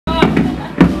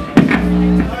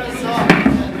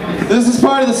This is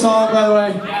part of the song, by the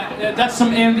way. Yeah, that's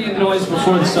some ambient noise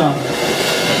before the song.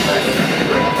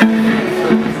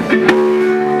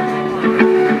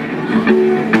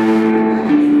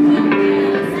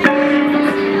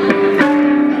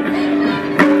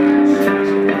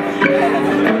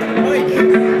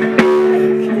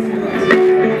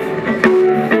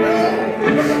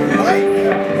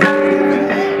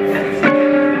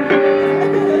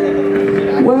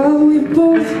 Well, we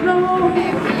both know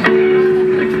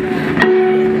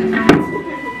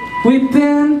we've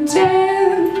been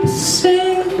dancing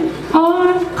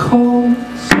on coals.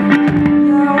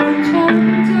 Now we're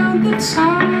counting down the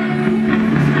time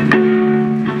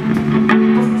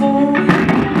before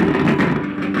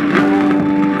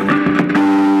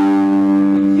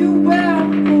you wear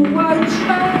a white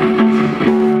dress,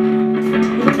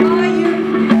 lying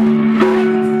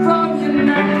from your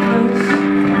necklace.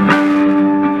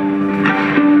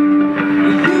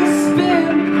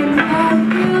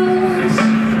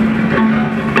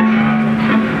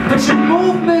 But your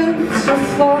movements are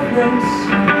flawless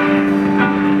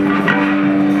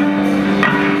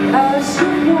as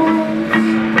you walk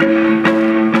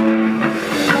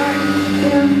right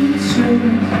into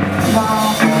my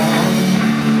heart.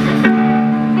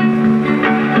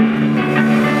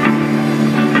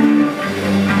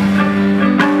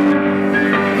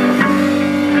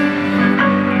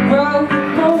 Well, we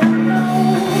both know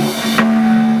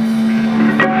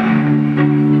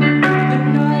the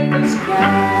night is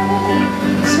getting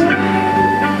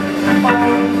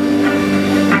on.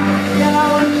 Now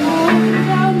I'm counting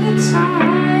down the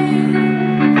time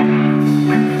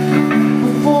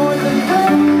before the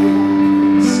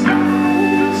rain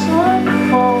starts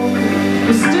unfold.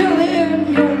 You're still in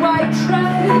your white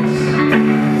dress,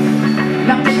 and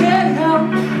I can't help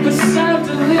but sound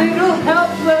a little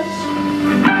helpless.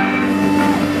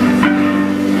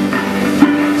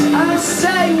 I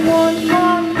say one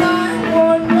more night,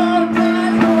 one more night,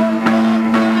 one more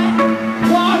night,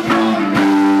 one more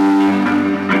night.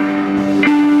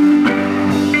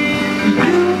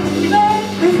 You make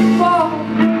me fall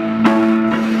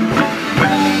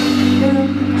back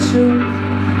into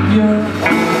your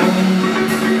arms.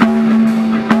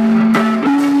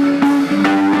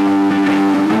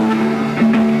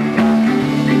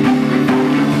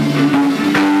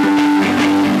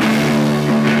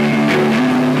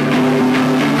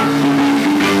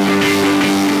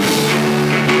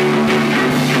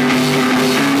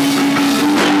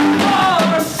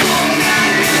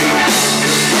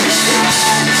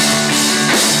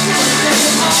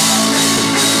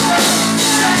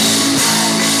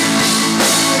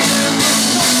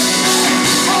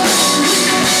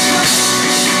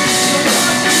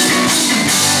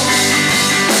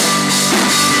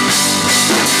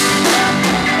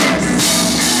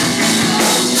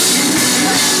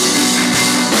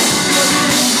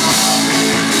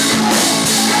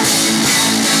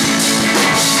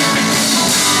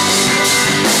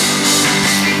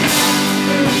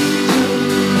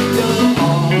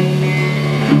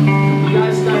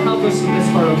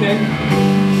 Okay?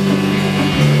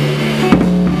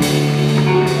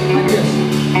 Like this.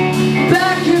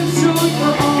 Back into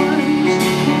your arms,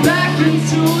 back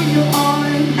into your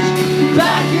arms,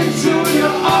 back into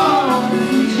your arms,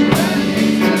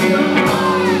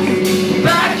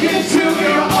 back into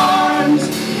your arms,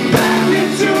 back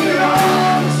into your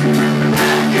arms,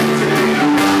 back into your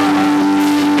arms.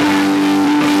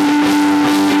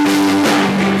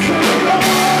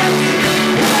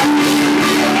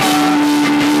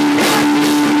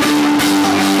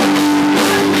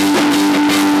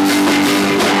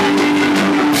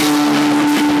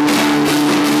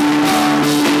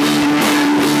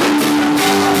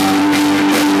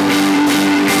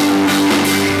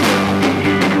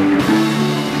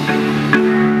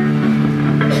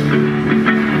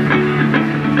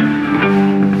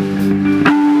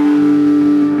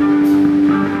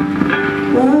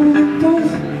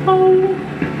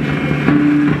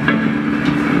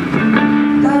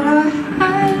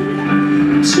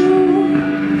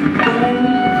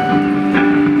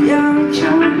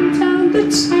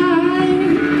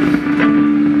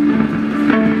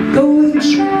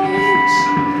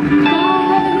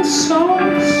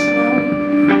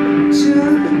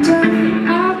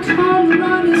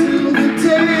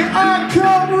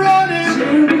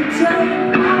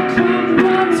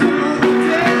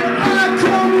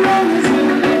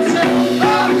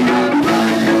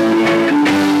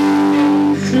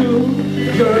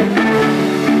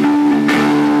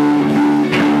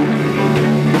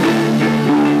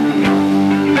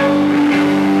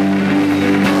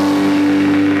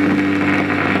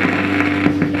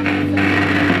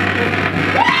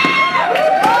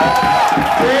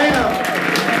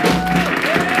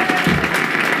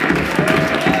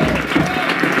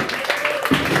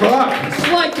 Fuck. It's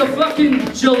like the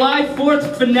fucking July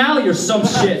 4th finale or some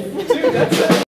shit. Dude, that's